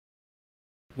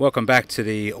Welcome back to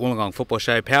the Wollongong Football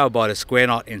Show, powered by the Square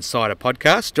Knot Insider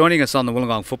podcast. Joining us on the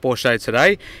Wollongong Football Show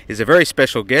today is a very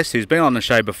special guest who's been on the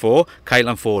show before,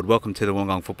 Caitlin Foord. Welcome to the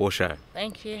Wollongong Football Show.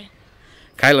 Thank you.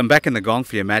 Caitlin, back in the gong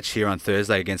for your match here on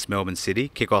Thursday against Melbourne City.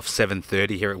 Kick-off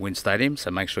 7:30 here at Wynn Stadium,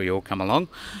 so make sure you all come along.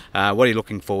 What are you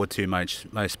looking forward to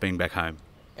most being back home?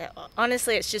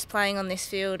 Honestly, it's just playing on this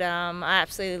field. I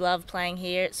absolutely love playing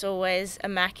here. It's always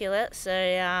immaculate. So,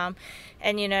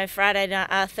 and you know,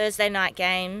 Thursday night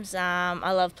games,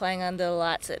 I love playing under the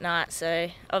lights at night. So,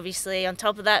 obviously, on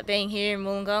top of that, being here in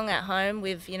Wollongong at home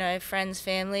with friends,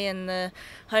 family, and the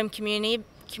home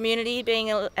community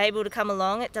being able to come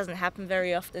along, it doesn't happen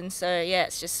very often. So, yeah,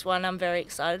 it's just one I'm very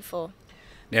excited for.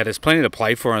 Now, there's plenty to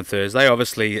play for on Thursday.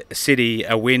 Obviously, City,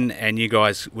 a win, and you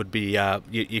guys would be,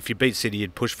 if you beat City,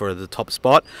 you'd push for the top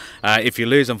spot. If you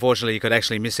lose, unfortunately, you could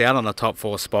actually miss out on the top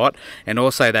 4 spot. And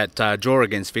also that draw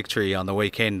against Victory on the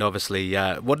weekend, obviously.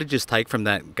 What did you take from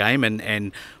that game,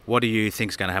 and what do you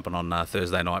think is going to happen on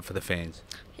Thursday night for the fans?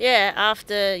 Yeah,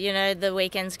 after, the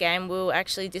weekend's game, we were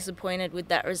actually disappointed with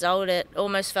that result. It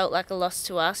almost felt like a loss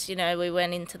to us. We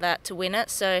went into that to win it.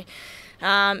 So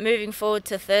moving forward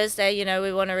to Thursday,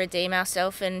 we want to redeem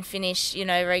ourselves and finish,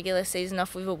 regular season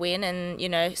off with a win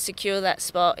and, secure that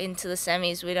spot into the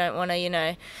semis. We don't want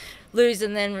to, lose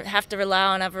and then have to rely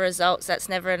on other results. That's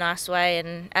never a nice way.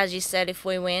 And as you said, if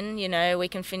we win, we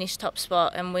can finish top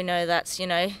spot, and we know that's,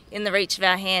 in the reach of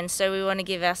our hands. So we want to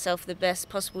give ourselves the best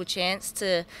possible chance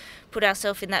to put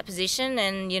ourselves in that position.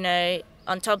 And,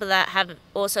 on top of that,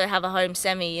 also have a home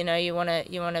semi. You want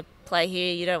to play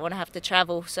here. You don't want to have to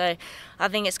travel. So I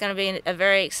think it's going to be a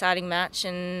very exciting match.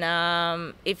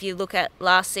 And if you look at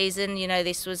last season,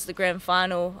 this was the grand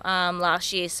final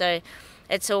last year. So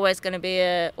it's always going to be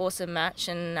an awesome match,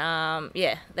 and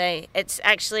it's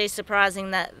actually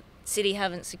surprising that City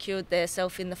haven't secured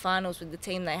themselves in the finals with the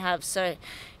team they have. So,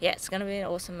 yeah, it's going to be an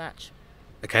awesome match.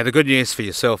 Okay, the good news for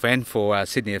yourself and for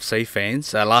Sydney FC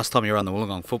fans, last time you were on the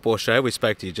Wollongong Football Show, we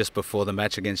spoke to you just before the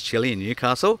match against Chile in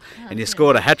Newcastle, and you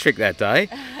scored a hat-trick that day.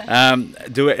 Are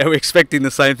we expecting the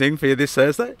same thing for you this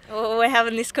Thursday? Well, we're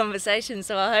having this conversation,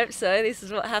 so I hope so. This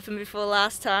is what happened before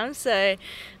last time, so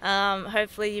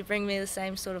hopefully you bring me the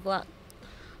same sort of luck.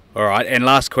 All right, and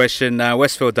last question,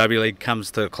 Westfield W-League comes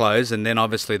to a close, and then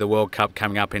obviously the World Cup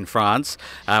coming up in France.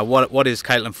 What does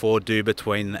Caitlin Foord do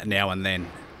between now and then?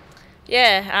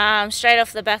 Yeah, straight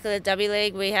off the back of the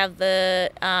W-League, we have the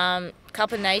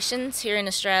Cup of Nations here in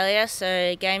Australia, so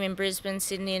a game in Brisbane,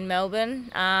 Sydney and Melbourne.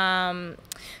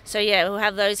 So yeah, we'll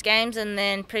have those games, and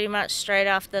then pretty much straight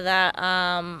after that,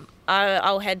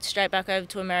 I'll head straight back over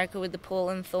to America with the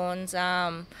Portland Thorns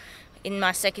in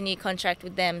my second year contract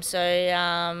with them. So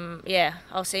yeah,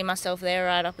 I'll see myself there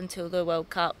right up until the World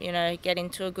Cup, get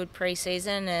into a good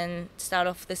pre-season and start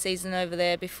off the season over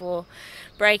there before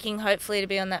breaking, hopefully to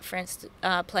be on that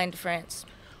plane to France.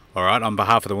 All right, on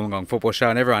behalf of the Wollongong Football Show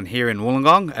and everyone here in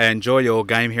Wollongong, enjoy your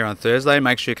game here on Thursday.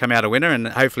 Make sure you come out a winner and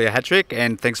hopefully a hat-trick,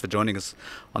 and thanks for joining us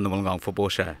on the Wollongong Football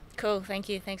Show. Cool, thank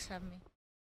you. Thanks for having me.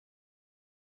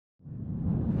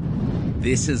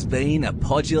 This has been a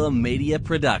Podular Media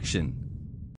production.